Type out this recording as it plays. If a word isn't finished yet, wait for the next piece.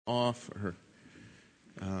off, or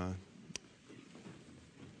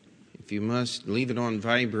if you must, leave it on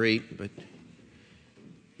vibrate, but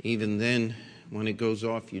even then, when it goes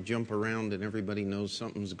off, you jump around and everybody knows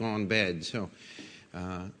something's gone bad. So,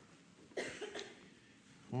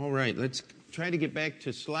 all right, let's try to get back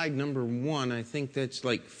to slide number 1. I think that's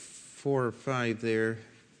like 4 or 5 there.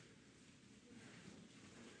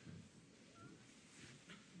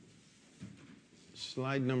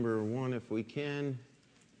 Slide number 1, if we can.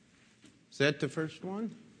 Is that the first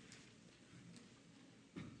one?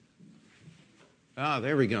 Ah,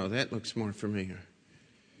 there we go. That looks more familiar.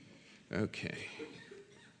 Okay.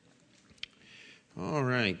 All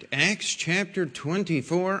right. Acts chapter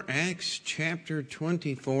 24. Acts chapter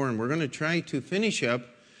 24. And we're going to try to finish up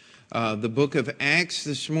the book of Acts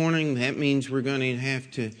this morning. That means we're going to have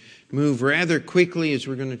to move rather quickly as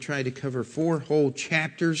we're going to try to cover 4 whole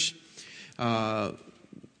chapters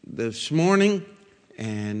this morning.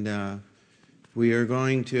 And we are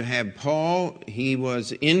going to have Paul. He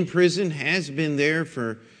was in prison, has been there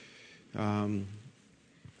for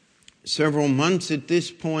several months at this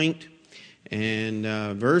point. And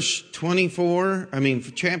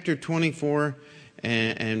chapter 24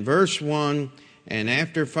 and verse 1, and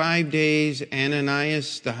after 5 days,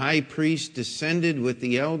 Ananias the high priest descended with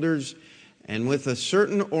the elders and with a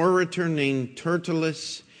certain orator named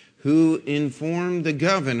Tertullus, who informed the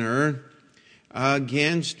governor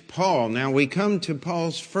against Paul. Now we come to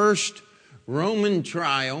Paul's first Roman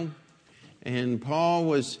trial, and Paul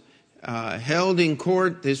was held in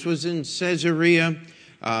court. This was in Caesarea.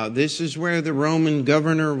 This is where the Roman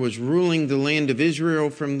governor was ruling the land of Israel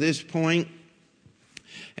from this point.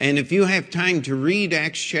 And if you have time to read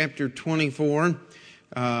Acts chapter 24,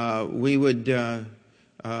 we would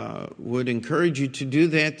encourage you to do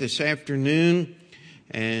that this afternoon.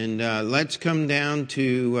 And let's come down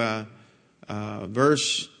to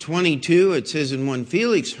verse 22. It says, "And when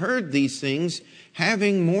Felix heard these things,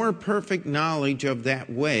 having more perfect knowledge of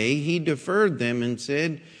that way, he deferred them and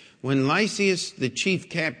said, When Lysias the chief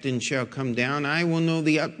captain shall come down, I will know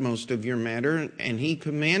the utmost of your matter. And he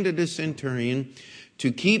commanded a centurion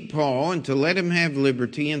to keep Paul and to let him have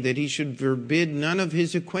liberty, and that he should forbid none of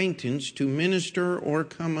his acquaintance to minister or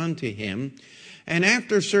come unto him. And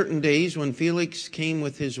after certain days, when Felix came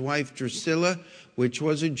with his wife Drusilla, which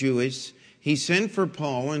was a Jewess, he sent for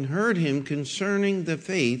Paul and heard him concerning the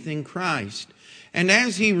faith in Christ. And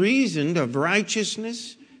as he reasoned of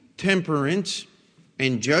righteousness, temperance,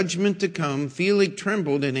 and judgment to come, Felix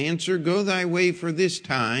trembled and answered, Go thy way for this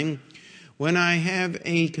time. When I have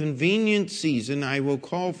a convenient season, I will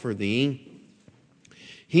call for thee.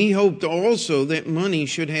 He hoped also that money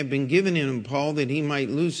should have been given him, Paul, that he might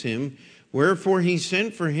loose him. Wherefore he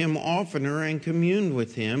sent for him oftener and communed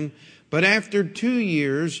with him. But after 2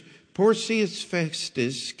 years, Porcius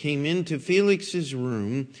Festus came into Felix's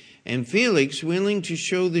room, and Felix, willing to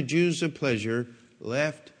show the Jews a pleasure,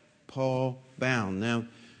 left Paul bound. Now,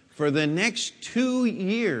 for the next 2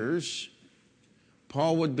 years,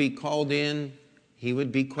 Paul would be called in, he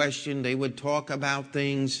would be questioned, they would talk about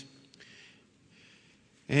things.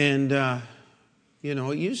 And,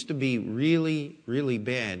 it used to be really, really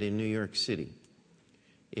bad in New York City.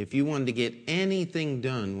 If you wanted to get anything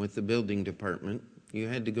done with the building department, you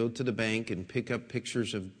had to go to the bank and pick up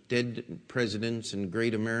pictures of dead presidents and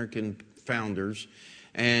great American founders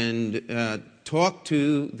and talk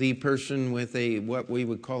to the person with what we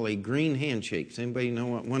would call a green handshake. Does anybody know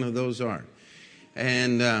what one of those are?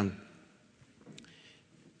 And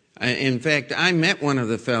in fact, I met one of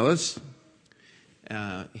the fellas.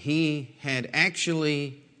 He had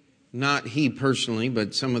actually, not he personally,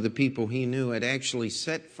 but some of the people he knew had actually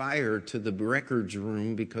set fire to the records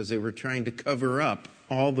room because they were trying to cover up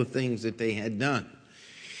all the things that they had done.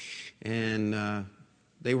 And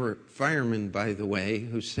they were firemen, by the way,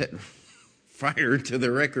 who set fire to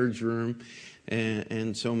the records room.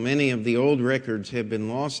 And so many of the old records have been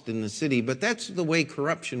lost in the city. But that's the way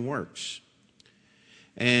corruption works.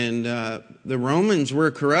 And the Romans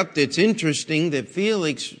were corrupt. It's interesting that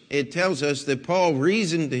Felix, it tells us that Paul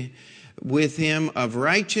reasoned with him of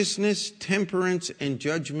righteousness, temperance, and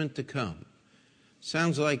judgment to come.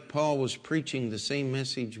 Sounds like Paul was preaching the same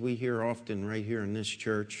message we hear often right here in this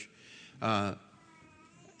church.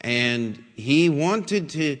 And he wanted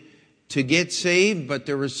to get saved, but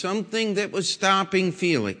there was something that was stopping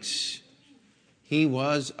Felix. He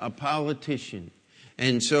was a politician.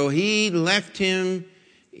 And so he left him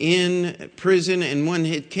in prison, and when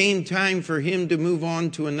it came time for him to move on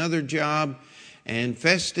to another job, and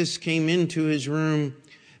Festus came into his room,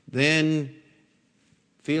 then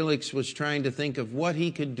Felix was trying to think of what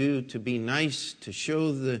he could do to be nice, to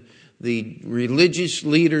show the the religious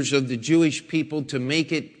leaders of the Jewish people to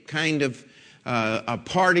make it kind of a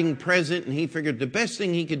parting present, and he figured the best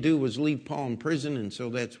thing he could do was leave Paul in prison, and so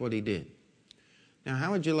that's what he did. Now,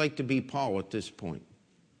 how would you like to be Paul at this point?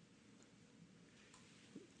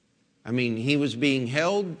 I mean, he was being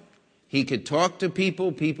held. He could talk to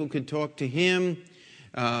people. People could talk to him.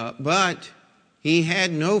 But he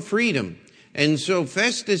had no freedom. And so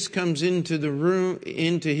Festus comes into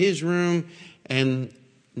his room, and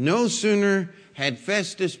no sooner had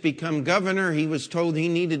Festus become governor, he was told he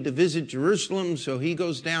needed to visit Jerusalem. So he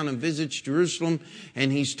goes down and visits Jerusalem,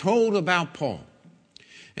 and he's told about Paul.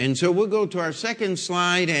 And so we'll go to our second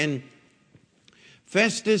slide, and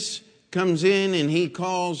Festus comes in and he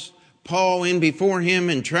calls Paul in before him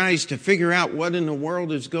and tries to figure out what in the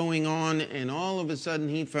world is going on. And all of a sudden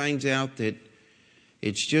he finds out that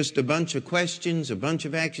it's just a bunch of questions, a bunch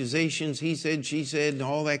of accusations. He said, she said,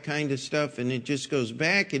 all that kind of stuff. And it just goes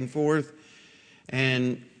back and forth.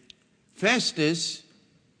 And Festus,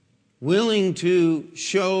 willing to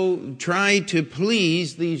try to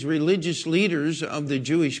please these religious leaders of the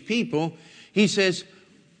Jewish people, he says,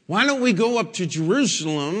 why don't we go up to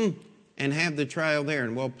Jerusalem and have the trial there?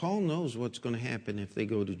 And well, Paul knows what's going to happen if they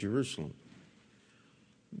go to Jerusalem.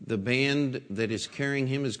 The band that is carrying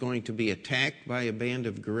him is going to be attacked by a band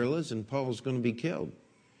of guerrillas, and Paul's going to be killed.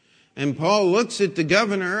 And Paul looks at the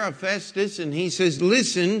governor of Festus and he says,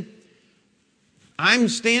 listen, I'm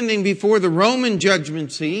standing before the Roman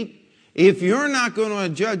judgment seat. If you're not going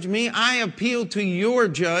to judge me, I appeal to your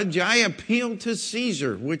judge. I appeal to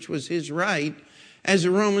Caesar, which was his right as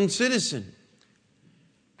a Roman citizen.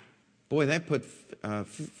 Boy, that put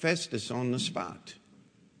Festus on the spot.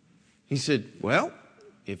 He said, well,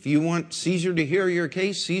 if you want Caesar to hear your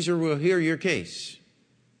case, Caesar will hear your case.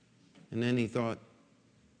 And then he thought,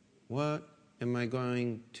 what am I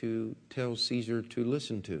going to tell Caesar to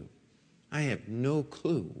listen to? I have no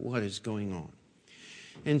clue what is going on.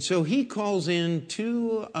 And so he calls in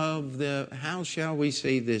two of the, how shall we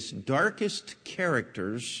say this, darkest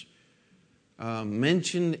characters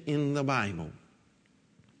mentioned in the Bible.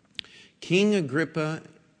 King Agrippa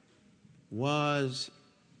was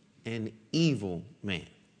an evil man.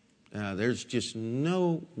 There's just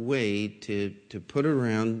no way to put it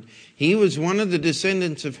around. He was one of the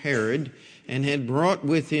descendants of Herod and had brought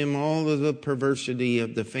with him all of the perversity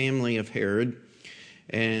of the family of Herod.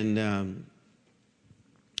 And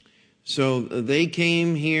so they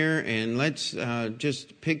came here, and let's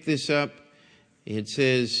just pick this up. It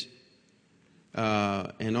says,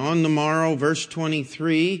 and on the morrow, verse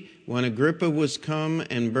 23, when Agrippa was come,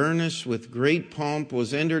 and Bernice with great pomp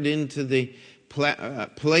was entered into the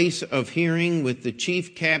place of hearing with the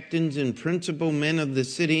chief captains and principal men of the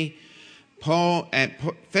city, Paul, at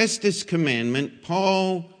Festus' commandment,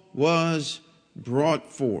 Paul was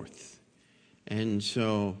brought forth. And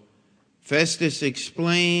so Festus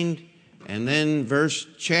explained. And then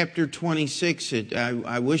chapter 26,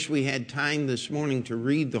 I wish we had time this morning to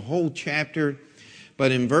read the whole chapter.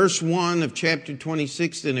 But in verse 1 of chapter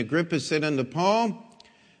 26, then Agrippa said unto Paul,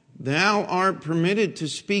 thou art permitted to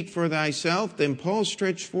speak for thyself. Then Paul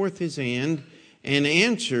stretched forth his hand and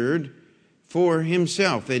answered for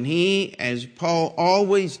himself. And he, as Paul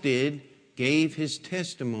always did, gave his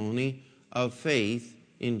testimony of faith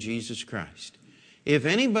in Jesus Christ. If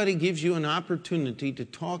anybody gives you an opportunity to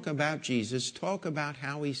talk about Jesus, talk about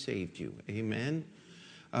how he saved you. Amen.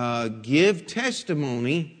 Give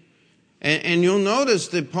testimony. And you'll notice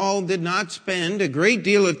that Paul did not spend a great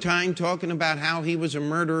deal of time talking about how he was a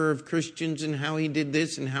murderer of Christians and how he did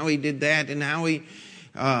this and how he did that and how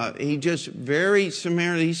he just very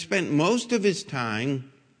summarily, he spent most of his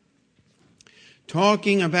time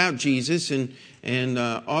talking about Jesus. And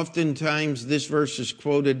oftentimes this verse is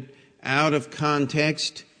quoted out of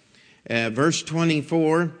context. Verse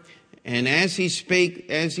 24, and as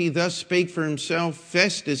he thus spake for himself,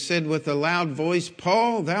 Festus said with a loud voice,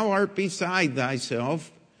 Paul, thou art beside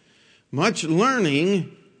thyself. Much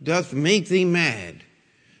learning doth make thee mad.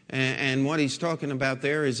 And what he's talking about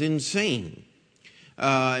there is insane.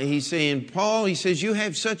 He's saying, Paul, he says, you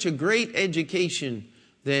have such a great education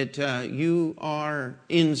that you are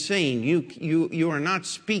insane. You are not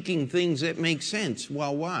speaking things that make sense.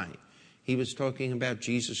 Well, why? He was talking about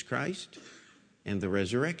Jesus Christ and the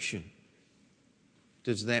resurrection.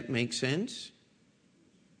 Does that make sense?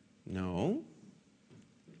 No.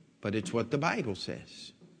 But it's what the Bible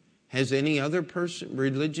says. Has any other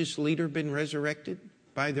religious leader been resurrected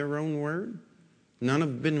by their own word? None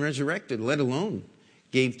have been resurrected, let alone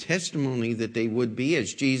gave testimony that they would be,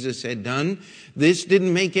 as Jesus had done. This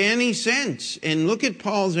didn't make any sense. And look at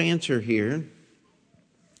Paul's answer here.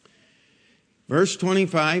 Verse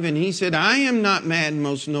 25, and he said, I am not mad,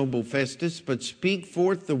 most noble Festus, but speak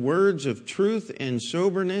forth the words of truth and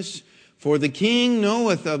soberness. For the king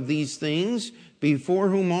knoweth of these things, before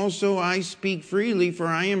whom also I speak freely, for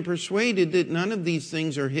I am persuaded that none of these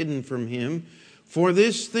things are hidden from him. For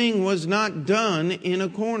this thing was not done in a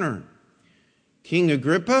corner. King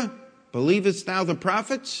Agrippa, believest thou the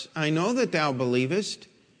prophets? I know that thou believest.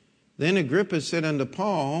 Then Agrippa said unto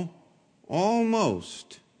Paul,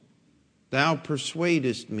 almost thou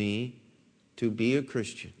persuadest me to be a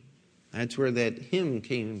Christian. That's where that hymn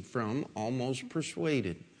came from, almost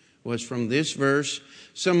persuaded, was from this verse.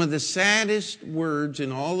 Some of the saddest words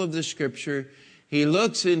in all of the Scripture. He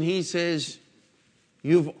looks and he says,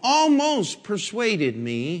 you've almost persuaded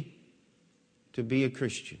me to be a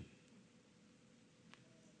Christian.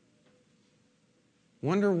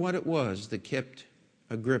 Wonder what it was that kept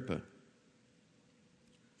Agrippa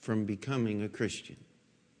from becoming a Christian.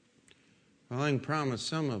 Well, I can promise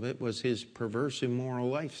some of it was his perverse, immoral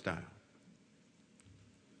lifestyle.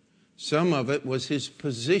 Some of it was his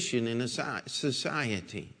position in a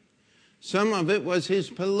society. Some of it was his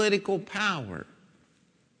political power.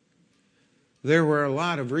 There were a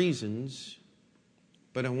lot of reasons,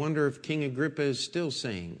 but I wonder if King Agrippa is still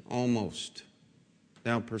saying, almost,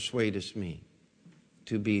 thou persuadest me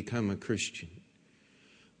to become a Christian.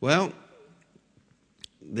 Well,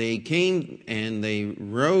 they came and they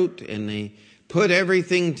wrote and they put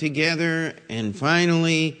everything together, and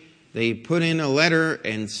finally they put in a letter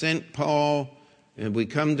and sent Paul. And we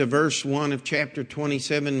come to verse 1 of chapter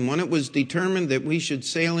 27. When it was determined that we should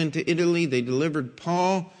sail into Italy, they delivered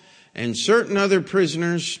Paul and certain other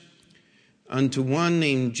prisoners unto one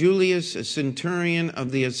named Julius, a centurion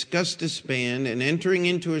of the Augustus band, and entering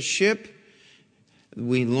into a ship,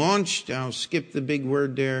 we launched, I'll skip the big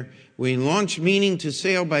word there, we launched meaning to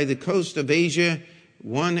sail by the coast of Asia,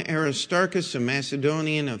 one Aristarchus, a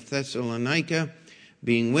Macedonian of Thessalonica,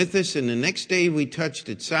 being with us. And the next day we touched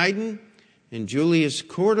at Sidon, and Julius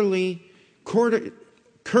courteously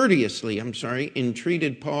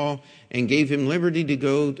entreated Paul and gave him liberty to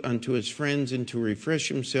go unto his friends and to refresh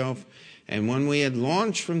himself. And when we had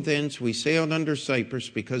launched from thence, we sailed under Cyprus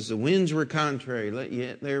because the winds were contrary.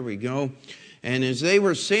 There we go. And as they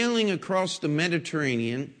were sailing across the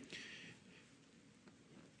Mediterranean,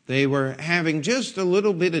 they were having just a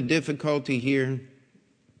little bit of difficulty here.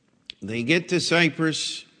 They get to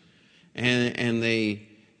Cyprus and they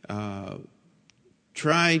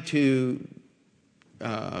try to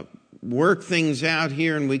work things out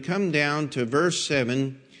here. And we come down to verse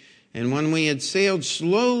 7. And when we had sailed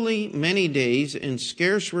slowly many days and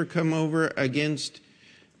scarce were come over against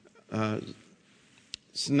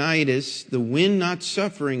Cnidus, the wind not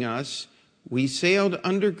suffering us, we sailed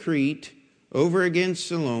under Crete over against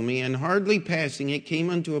Salome, and hardly passing it came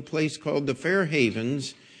unto a place called the Fair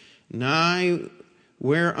Havens, nigh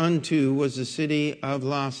whereunto was the city of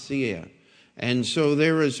Lasea. And so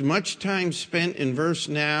there was much time spent in verse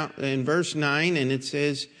 9, and it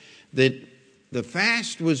says that the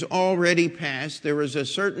fast was already past. There was a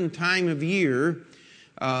certain time of year.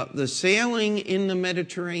 The sailing in the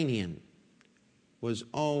Mediterranean was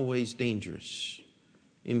always dangerous.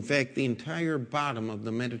 In fact, the entire bottom of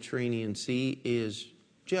the Mediterranean Sea is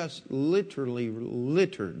just literally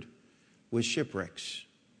littered with shipwrecks.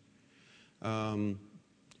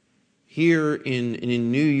 Here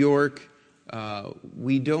in New York,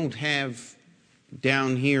 we don't have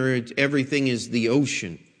down here, everything is the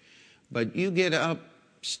ocean. But you get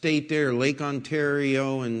upstate there, Lake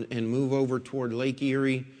Ontario, and move over toward Lake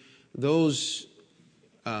Erie, those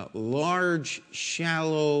large,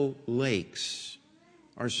 shallow lakes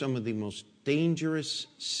are some of the most dangerous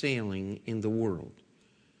sailing in the world.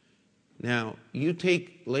 Now, you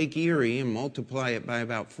take Lake Erie and multiply it by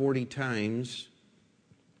about 40 times,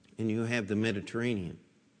 and you have the Mediterranean.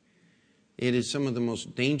 It is some of the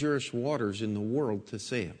most dangerous waters in the world to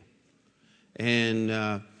sail. And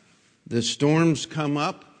the storms come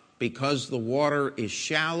up because the water is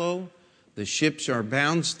shallow, the ships are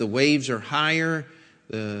bounced, the waves are higher,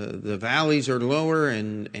 the valleys are lower,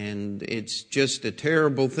 and it's just a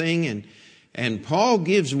terrible thing. And Paul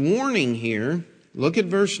gives warning here. Look at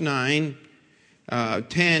verse 10. And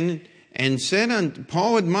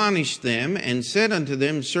Paul admonished them and said unto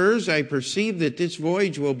them, Sirs, I perceive that this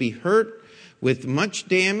voyage will be hurt with much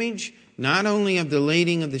damage, not only of the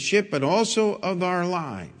lading of the ship, but also of our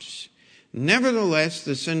lives. Nevertheless,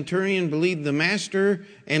 the centurion believed the master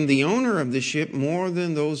and the owner of the ship more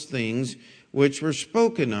than those things which were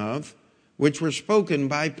spoken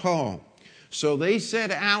by Paul. So they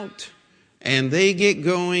set out and they get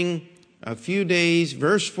going a few days,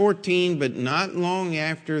 verse 14, but not long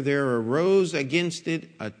after there arose against it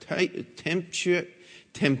a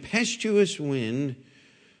tempestuous wind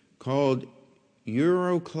called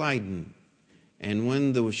Euroclydon. And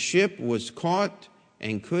when the ship was caught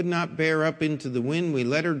and could not bear up into the wind, we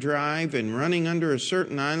let her drive, and running under a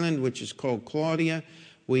certain island, which is called Claudia,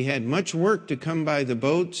 we had much work to come by the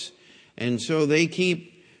boats. And so they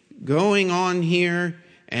keep going on here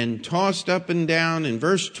and tossed up and down. In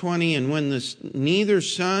verse 20, and when neither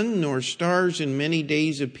sun nor stars in many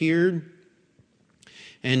days appeared,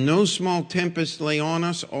 and no small tempest lay on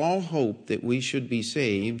us, all hope that we should be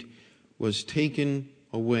saved was taken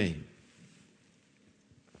away.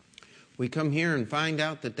 We come here and find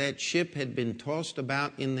out that ship had been tossed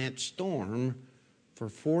about in that storm for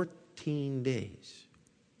 14 days.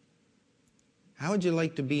 How would you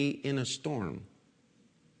like to be in a storm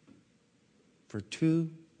for 2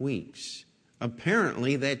 weeks?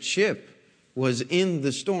 Apparently that ship was in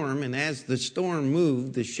the storm, and as the storm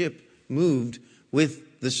moved, the ship moved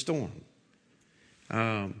with the storm.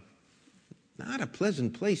 Not a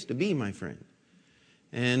pleasant place to be, my friend.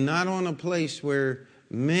 And not on a place where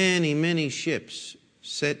many, many ships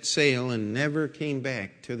set sail and never came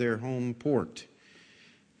back to their home port.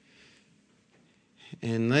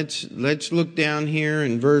 And let's look down here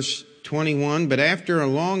in verse 21. But after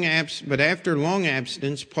long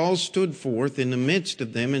abstinence, Paul stood forth in the midst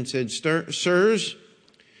of them and said, Sirs,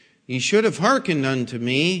 ye should have hearkened unto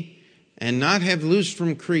me, and not have loosed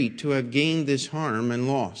from Crete, to have gained this harm and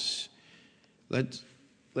loss.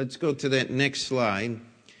 Let's go to that next slide.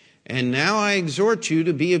 And now I exhort you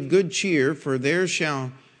to be of good cheer, for there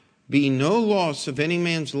shall be no loss of any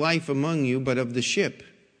man's life among you, but of the ship.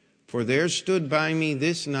 For there stood by me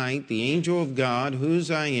this night the angel of God, whose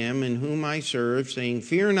I am and whom I serve, saying,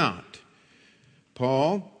 Fear not,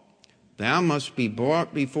 Paul, thou must be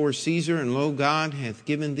brought before Caesar, and lo, God hath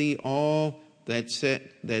given thee all that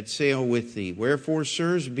sail with thee. Wherefore,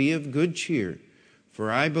 sirs, be of good cheer, for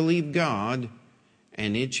I believe God,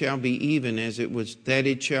 and it shall be even as it was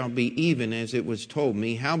told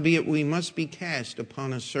me. Howbeit we must be cast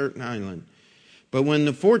upon a certain island. But when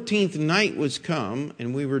the 14th night was come,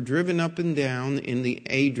 and we were driven up and down in the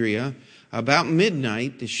Adria, about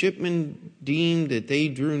midnight, the shipmen deemed that they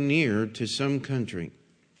drew near to some country.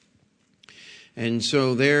 And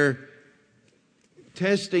so they're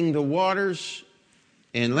testing the waters.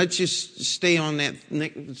 And let's just stay on that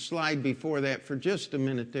next slide before that for just a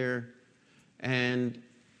minute there. And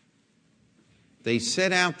they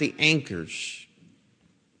set out the anchors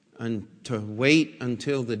to wait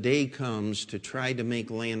until the day comes to try to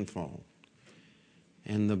make landfall.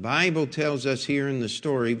 And the Bible tells us here in the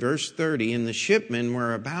story, verse 30, and the shipmen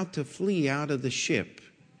were about to flee out of the ship.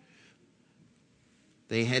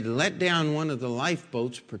 They had let down one of the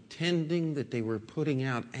lifeboats, pretending that they were putting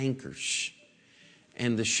out anchors.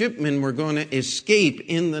 And the shipmen were going to escape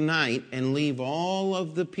in the night and leave all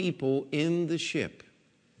of the people in the ship.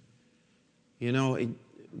 You know,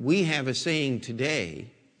 we have a saying today,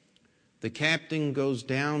 the captain goes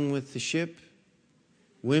down with the ship,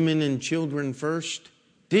 women and children first.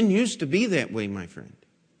 Didn't used to be that way, my friend.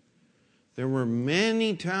 There were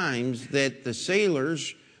many times that the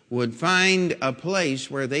sailors would find a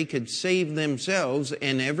place where they could save themselves,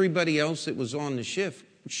 and everybody else that was on the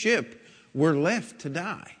ship were left to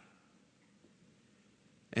die.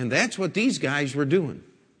 And that's what these guys were doing.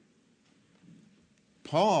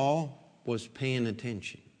 Paul was paying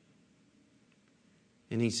attention.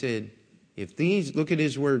 And he said, look at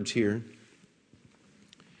his words here.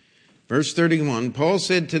 Verse 31, Paul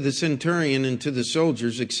said to the centurion and to the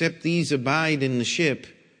soldiers, except these abide in the ship,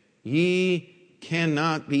 ye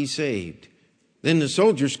cannot be saved. Then the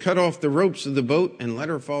soldiers cut off the ropes of the boat and let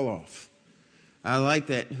her fall off. I like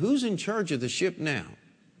that. Who's in charge of the ship now?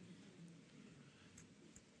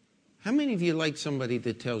 How many of you like somebody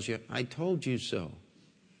that tells you, I told you so?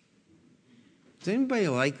 Does anybody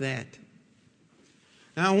like that?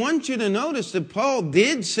 Now I want you to notice that Paul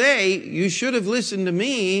did say, you should have listened to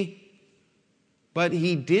me, but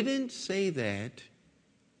he didn't say that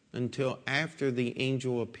until after the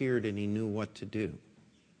angel appeared and he knew what to do.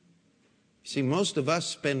 See, most of us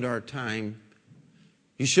spend our time,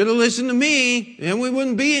 you should have listened to me, and we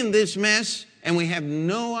wouldn't be in this mess, and we have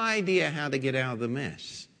no idea how to get out of the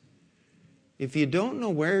mess. If you don't know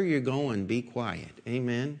where you're going, be quiet.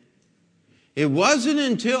 Amen? It wasn't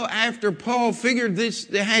until after Paul figured this,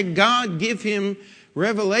 had God give him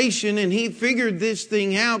revelation, and he figured this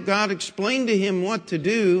thing out, God explained to him what to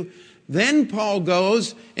do. Then Paul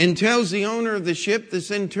goes and tells the owner of the ship, the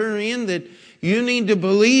centurion, that you need to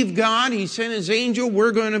believe God. He sent his angel.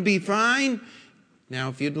 We're going to be fine. Now,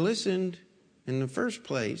 if you'd listened in the first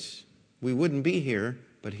place, we wouldn't be here,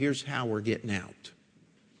 but here's how we're getting out.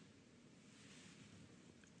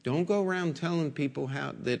 Don't go around telling people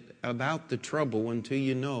about the trouble until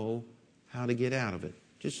you know how to get out of it.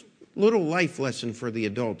 Just a little life lesson for the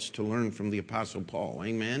adults to learn from the Apostle Paul.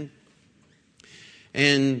 Amen?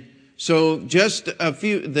 And so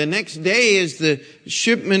the next day as the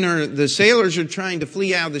shipmen or the sailors are trying to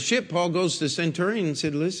flee out of the ship, Paul goes to the centurion and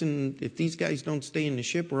said, listen, if these guys don't stay in the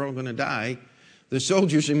ship, we're all going to die. The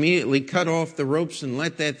soldiers immediately cut off the ropes and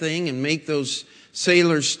let that thing and make those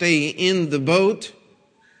sailors stay in the boat.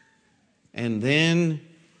 And then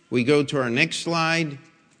we go to our next slide.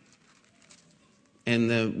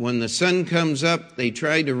 And when the sun comes up, they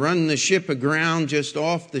try to run the ship aground just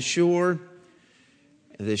off the shore.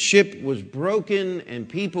 The ship was broken and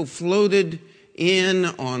people floated in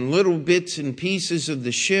on little bits and pieces of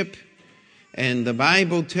the ship. And the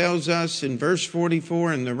Bible tells us in verse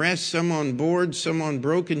 44, and the rest, some on board, some on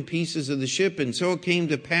broken pieces of the ship. And so it came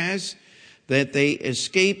to pass that they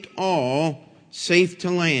escaped all safe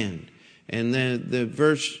to land. And the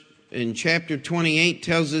verse in chapter 28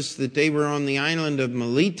 tells us that they were on the island of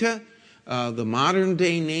Melita. The modern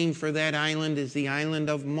day name for that island is the island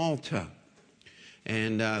of Malta.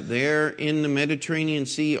 And there in the Mediterranean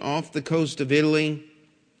Sea off the coast of Italy,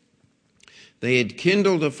 they had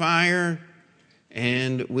kindled a fire.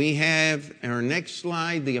 And we have our next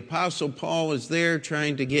slide. The Apostle Paul is there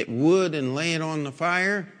trying to get wood and lay it on the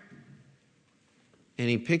fire. And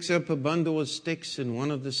he picks up a bundle of sticks, and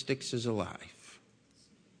one of the sticks is alive.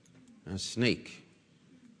 A snake,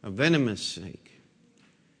 a venomous snake.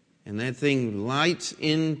 And that thing lights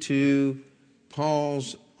into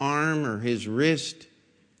Paul's arm or his wrist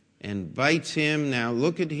and bites him. Now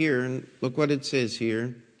look at here, and look what it says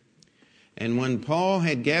here. And when Paul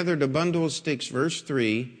had gathered a bundle of sticks, verse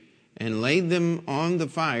 3, and laid them on the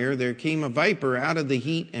fire, there came a viper out of the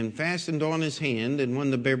heat and fastened on his hand. And when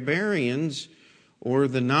the barbarians, or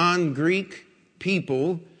the non-Greek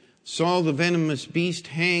people, saw the venomous beast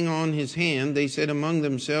hang on his hand, they said among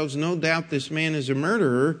themselves, no doubt this man is a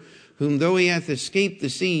murderer, whom though he hath escaped the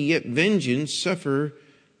sea, yet vengeance suffer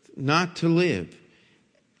not to live.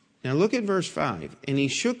 Now look at verse 5. And he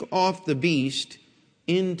shook off the beast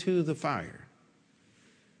into the fire.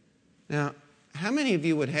 Now, how many of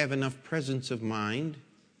you would have enough presence of mind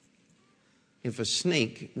if a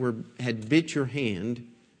snake had bit your hand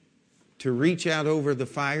to reach out over the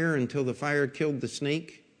fire until the fire killed the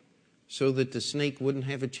snake so that the snake wouldn't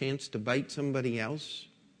have a chance to bite somebody else?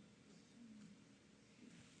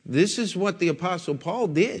 This is what the Apostle Paul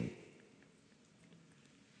did.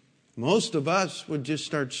 Most of us would just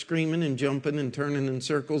start screaming and jumping and turning in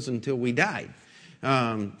circles until we died.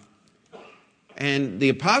 And the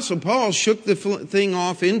Apostle Paul shook the thing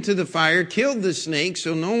off into the fire, killed the snake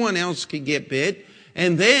so no one else could get bit,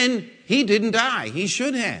 and then he didn't die. He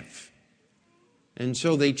should have. And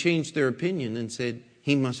so they changed their opinion and said,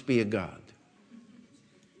 he must be a god.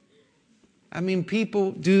 I mean,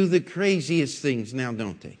 people do the craziest things now,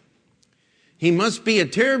 don't they? He must be a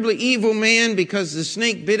terribly evil man because the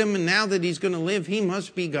snake bit him, and now that he's going to live, he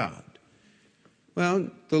must be God.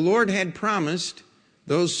 Well, the Lord had promised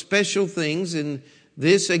those special things, and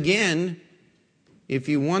this again, if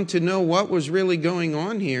you want to know what was really going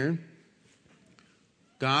on here,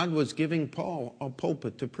 God was giving Paul a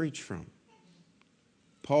pulpit to preach from.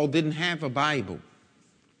 Paul didn't have a Bible.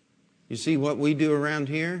 You see what we do around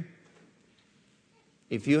here?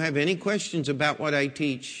 If you have any questions about what I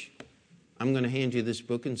teach, I'm going to hand you this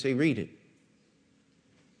book and say, read it.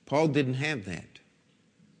 Paul didn't have that.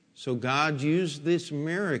 So God used this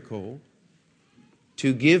miracle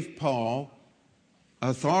to give Paul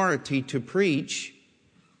authority to preach.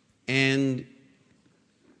 And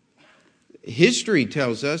history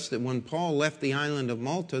tells us that when Paul left the island of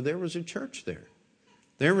Malta, there was a church there.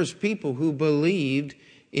 There was people who believed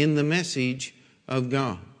in the message of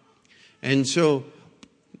God. And so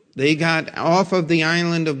they got off of the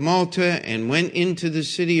island of Malta and went into the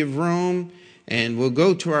city of Rome. And we'll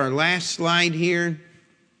go to our last slide here.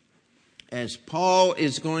 As Paul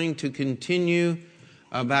is going to continue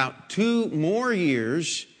about 2 more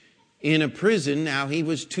years in a prison. Now, he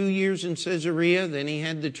was 2 years in Caesarea. Then he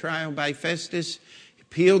had the trial by Festus.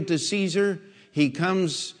 Appealed to Caesar. He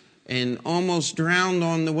comes and almost drowned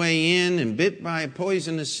on the way in and bit by a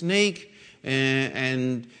poisonous snake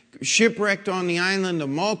and shipwrecked on the island of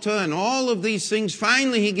Malta and all of these things.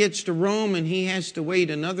 Finally, he gets to Rome and he has to wait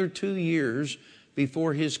another 2 years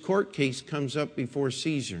before his court case comes up before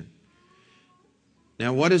Caesar.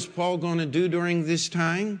 Now, what is Paul going to do during this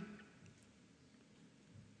time?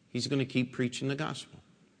 He's going to keep preaching the gospel.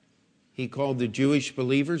 He called the Jewish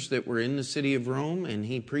believers that were in the city of Rome, and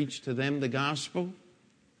he preached to them the gospel.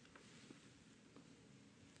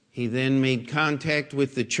 He then made contact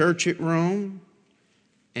with the church at Rome,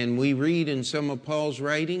 and we read in some of Paul's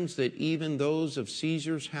writings that even those of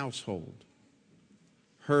Caesar's household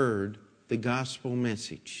heard the gospel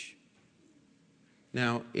message.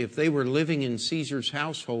 Now, if they were living in Caesar's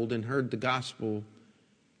household and heard the gospel,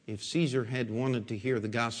 if Caesar had wanted to hear the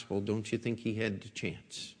gospel, don't you think he had the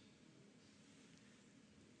chance?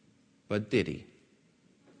 But did he?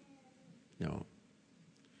 No.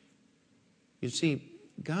 You see,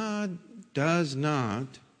 God does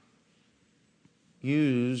not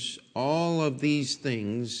use all of these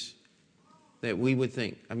things that we would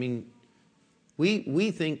think. I mean,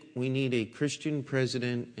 we think we need a Christian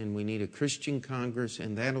president and we need a Christian Congress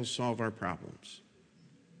and that'll solve our problems.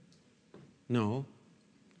 No.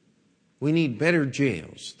 We need better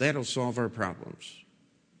jails. That'll solve our problems.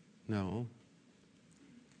 No.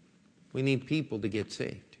 We need people to get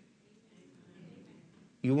saved.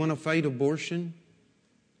 You want to fight abortion?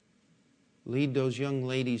 Lead those young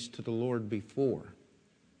ladies to the Lord before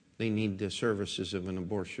they need the services of an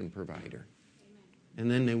abortion provider.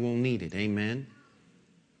 And then they won't need it. Amen?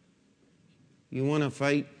 You want to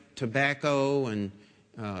fight tobacco and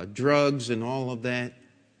drugs and all of that?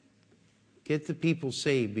 Get the people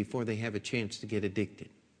saved before they have a chance to get addicted.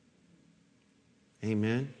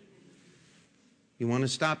 Amen? You want to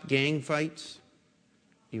stop gang fights?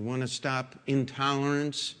 You want to stop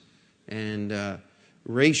intolerance and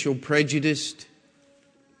racial prejudice?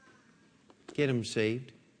 Get them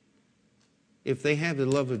saved. If they have the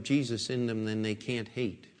love of Jesus in them, then they can't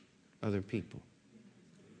hate other people.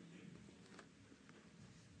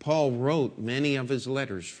 Paul wrote many of his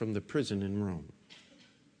letters from the prison in Rome.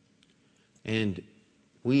 And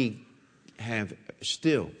we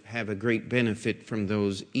still have a great benefit from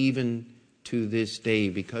those even to this day,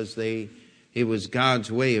 because it was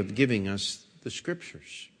God's way of giving us the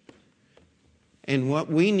Scriptures. And what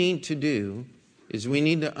we need to do is we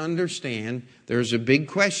need to understand there's a big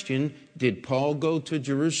question. Did Paul go to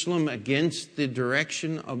Jerusalem against the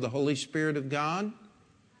direction of the Holy Spirit of God?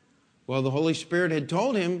 Well, the Holy Spirit had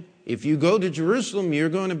told him, if you go to Jerusalem, you're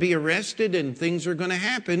going to be arrested and things are going to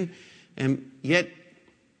happen. And yet,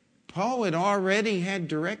 Paul had already had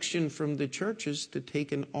direction from the churches to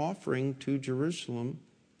take an offering to Jerusalem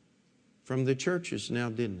from the churches now,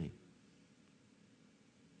 didn't he?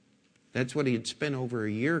 That's what he had spent over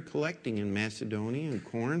a year collecting in Macedonia and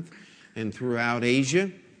Corinth and throughout Asia.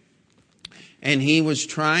 And he was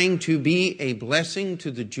trying to be a blessing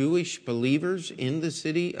to the Jewish believers in the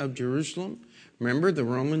city of Jerusalem. Remember, the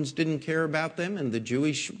Romans didn't care about them, and the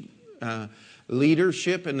Jewish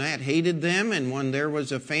leadership and that hated them. And when there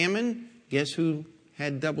was a famine, guess who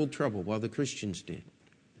had double trouble? Well, the Christians did.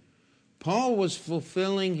 Paul was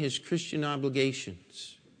fulfilling his Christian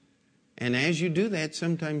obligations. And as you do that,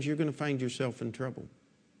 sometimes you're going to find yourself in trouble.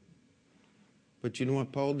 But you know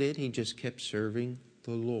what Paul did? He just kept serving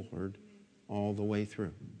the Lord all the way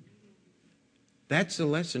through. That's the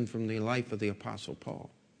lesson from the life of the Apostle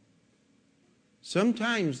Paul.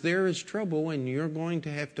 Sometimes there is trouble and you're going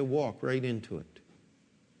to have to walk right into it.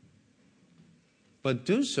 But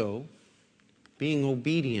do so being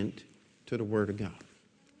obedient to the Word of God.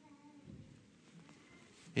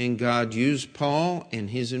 And God used Paul and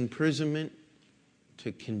his imprisonment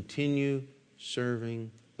to continue serving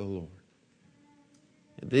the Lord.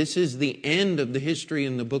 This is the end of the history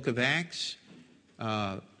in the book of Acts.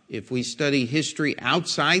 If we study history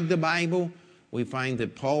outside the Bible, we find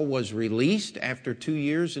that Paul was released after 2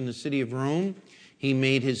 years in the city of Rome. He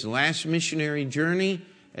made his last missionary journey,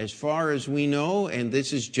 as far as we know, and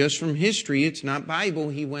this is just from history, it's not Bible.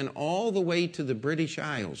 He went all the way to the British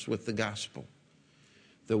Isles with the gospel.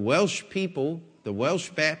 The Welsh people, the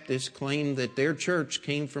Welsh Baptists, claim that their church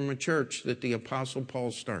came from a church that the Apostle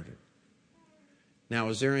Paul started. Now,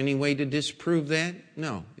 is there any way to disprove that?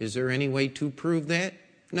 No. Is there any way to prove that?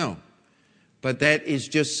 No. But that is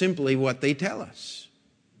just simply what they tell us.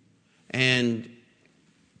 And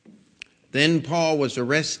then Paul was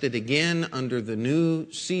arrested again under the new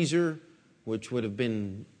Caesar, which would have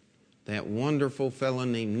been that wonderful fellow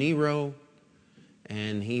named Nero.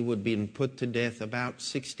 And he would be put to death about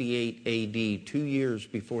 68 AD, 2 years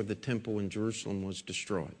before the temple in Jerusalem was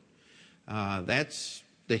destroyed. That's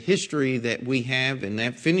the history that we have, and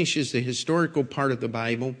that finishes the historical part of the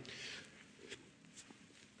Bible.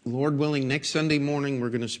 Lord willing, next Sunday morning we're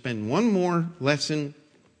going to spend one more lesson.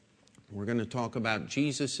 We're going to talk about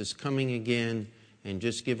Jesus is coming again and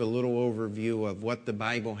just give a little overview of what the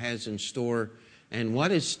Bible has in store and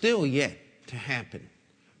what is still yet to happen.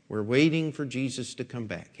 We're waiting for Jesus to come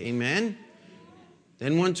back. Amen?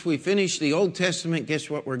 Then once we finish the Old Testament, guess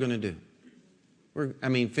what we're going to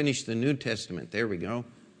do? Finish the New Testament. There we go.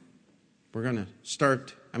 We're going to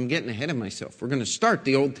start, I'm getting ahead of myself. We're going to start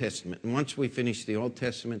the Old Testament. And once we finish the Old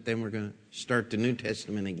Testament, then we're going to start the New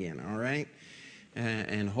Testament again, all right?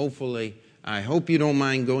 And hopefully, I hope you don't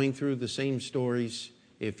mind going through the same stories.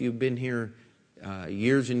 If you've been here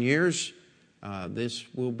years and years, this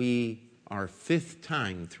will be our 5th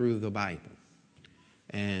time through the Bible.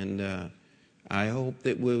 And I hope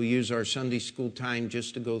that we'll use our Sunday school time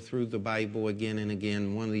just to go through the Bible again and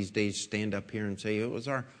again. One of these days, stand up here and say, it was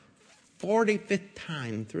our 45th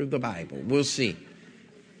time through the Bible. We'll see.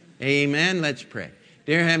 Amen. Let's pray.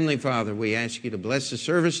 Dear Heavenly Father, we ask you to bless the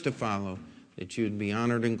service to follow, that you would be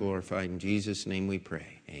honored and glorified. In Jesus' name we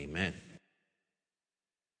pray. Amen.